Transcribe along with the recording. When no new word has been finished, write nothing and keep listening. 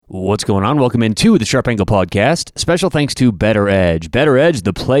What's going on? Welcome into the Sharp Angle Podcast. Special thanks to Better Edge. Better Edge,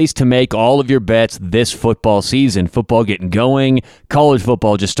 the place to make all of your bets this football season. Football getting going, college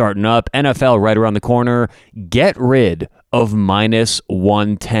football just starting up, NFL right around the corner. Get rid of minus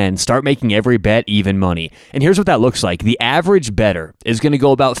 110. Start making every bet even money. And here's what that looks like. The average bettor is going to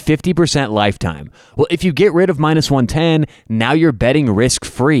go about 50% lifetime. Well, if you get rid of minus 110, now you're betting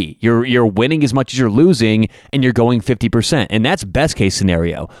risk-free. You're winning as much as you're losing, and you're going 50%. And that's best case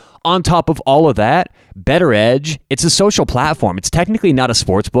scenario. On top of all of that, Better Edge, it's a social platform. It's technically not a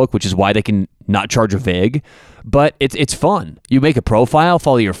sports book, which is why they can not charge a vig, but it's fun. You make a profile,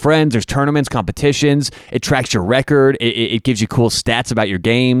 follow your friends, there's tournaments, competitions, it tracks your record, it gives you cool stats about your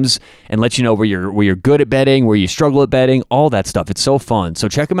games, and lets you know where you're good at betting, where you struggle at betting, all that stuff. It's so fun. So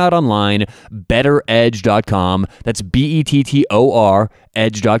check them out online, bettoredge.com. That's BETTOR,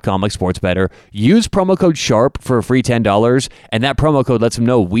 edge.com, like sports better. Use promo code SHARP for a free $10, and that promo code lets them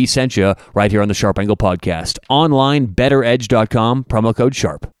know we sent you right here on the Sharp Angle Podcast. Online, bettoredge.com, promo code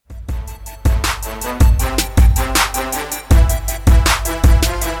SHARP.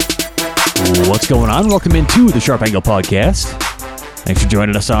 What's going on? Welcome into the Sharp Angle Podcast. Thanks for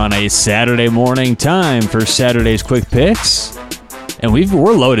joining us on a Saturday morning. Time for Saturday's Quick Picks. And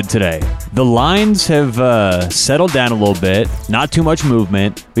we're loaded today. The lines have settled down a little bit. Not too much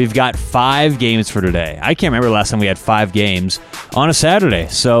movement. We've got 5 games for today. I can't remember the last time we had 5 games on a Saturday.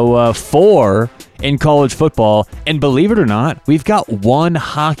 So 4 in college football. And believe it or not, we've got 1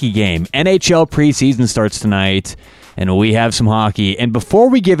 hockey game. NHL preseason starts tonight. And we have some hockey. And before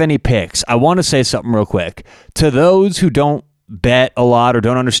we give any picks, I want to say something real quick. To those who don't bet a lot or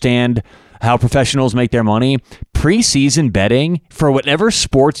don't understand how professionals make their money, preseason betting, for whatever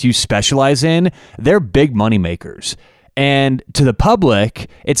sports you specialize in, they're big money makers. And to the public,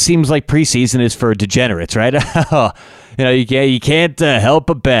 it seems like preseason is for degenerates, right? You can't help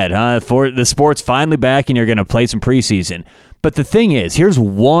but bet, huh? For the sport's finally back and you're going to play some preseason. But the thing is, here's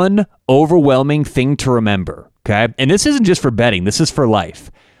one overwhelming thing to remember. Okay, and this isn't just for betting. This is for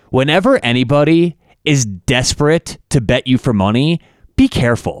life. Whenever anybody is desperate to bet you for money, be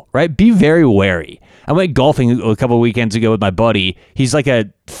careful, right? Be very wary. I went golfing a couple of weekends ago with my buddy. He's like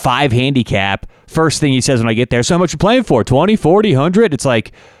a 5 handicap. First thing he says when I get there, so how much you playing for? 20, 40, 100? It's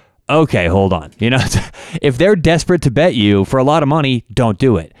like, okay, hold on. If they're desperate to bet you for a lot of money, don't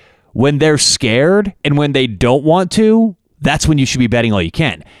do it. When they're scared and when they don't want to, that's when you should be betting all you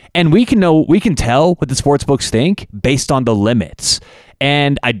can. And we can tell what the sports books think based on the limits.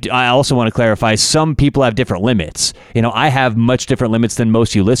 And I also want to clarify, some people have different limits. I have much different limits than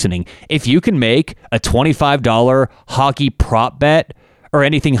most of you listening. If you can make a $25 hockey prop bet or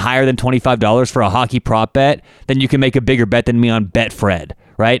anything higher than $25 for a hockey prop bet, then you can make a bigger bet than me on Betfred,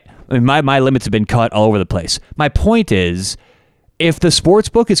 right? I mean, my limits have been cut all over the place. My point is, if the sports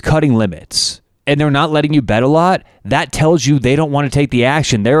book is cutting limits and they're not letting you bet a lot, that tells you they don't want to take the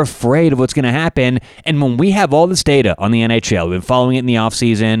action. They're afraid of what's going to happen. And when we have all this data on the NHL, we've been following it in the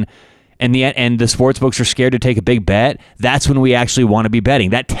offseason, and the sports books are scared to take a big bet, that's when we actually want to be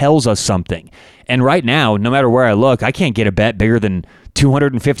betting. That tells us something. And right now, no matter where I look, I can't get a bet bigger than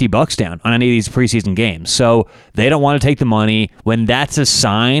 $250 down on any of these preseason games. So they don't want to take the money. When that's a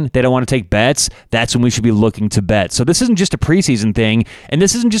sign they don't want to take bets, that's when we should be looking to bet. So this isn't just a preseason thing, and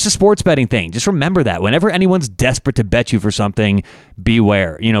this isn't just a sports betting thing. Just remember that. Whenever anyone's desperate to bet you for something,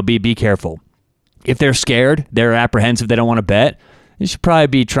 beware. Be careful. If they're scared, they're apprehensive, they don't want to bet, you should probably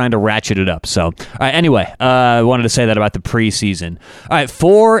be trying to ratchet it up. So, all right, anyway, I wanted to say that about the preseason. All right,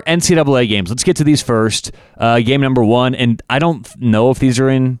 4 NCAA games. Let's get to these first. Game number 1, and I don't know if these are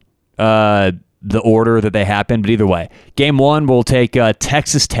in the order that they happen, but either way. Game 1, we'll take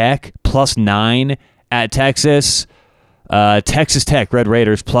Texas Tech +9 at Texas. Texas Tech, Red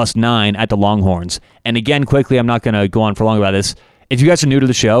Raiders, +9 at the Longhorns. And again, quickly, I'm not going to go on for long about this. If you guys are new to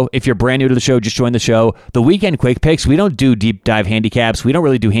the show, if you're brand new to the show, just join the show. The weekend quick picks, we don't do deep dive handicaps. We don't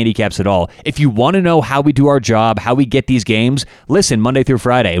really do handicaps at all. If you want to know how we do our job, how we get these games, listen Monday through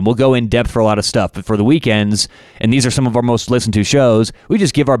Friday, and we'll go in depth for a lot of stuff. But for the weekends, and these are some of our most listened to shows, we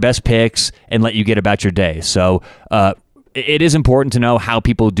just give our best picks and let you get about your day. So, it is important to know how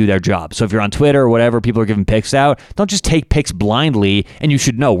people do their job. So if you're on Twitter or whatever, people are giving picks out, don't just take picks blindly, and you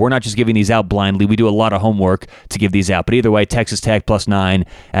should know we're not just giving these out blindly. We do a lot of homework to give these out. But either way, Texas Tech +9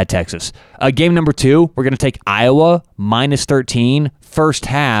 at Texas. Game number 2, we're going to take Iowa -13 first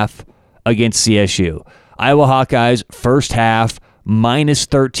half against CSU. Iowa Hawkeyes first half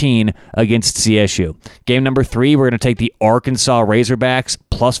 -13 against CSU. Game number 3, we're going to take the Arkansas Razorbacks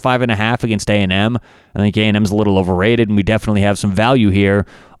 +5.5 against A&M. I think A&M's a little overrated, and we definitely have some value here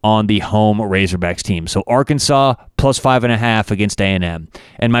on the home Razorbacks team. So Arkansas plus 5.5 against A&M.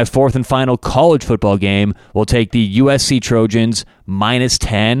 And my fourth and final college football game will take the USC Trojans minus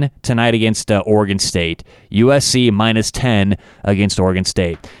 10 tonight against Oregon State. USC minus 10 against Oregon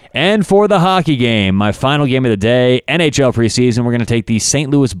State. And for the hockey game, my final game of the day, NHL preseason, we're going to take the St.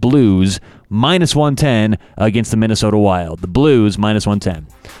 Louis Blues minus 110 against the Minnesota Wild. The Blues minus 110.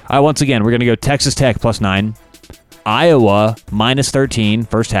 All right, once again, we're going to go Texas Tech plus 9. Iowa minus 13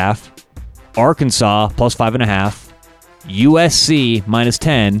 first half. Arkansas plus 5.5. USC minus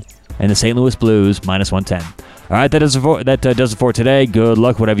 10. And the St. Louis Blues minus 110. All right, that does it for today. Good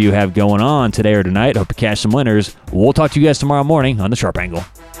luck, whatever you have going on today or tonight. Hope to cash some winners. We'll talk to you guys tomorrow morning on The Sharp Angle.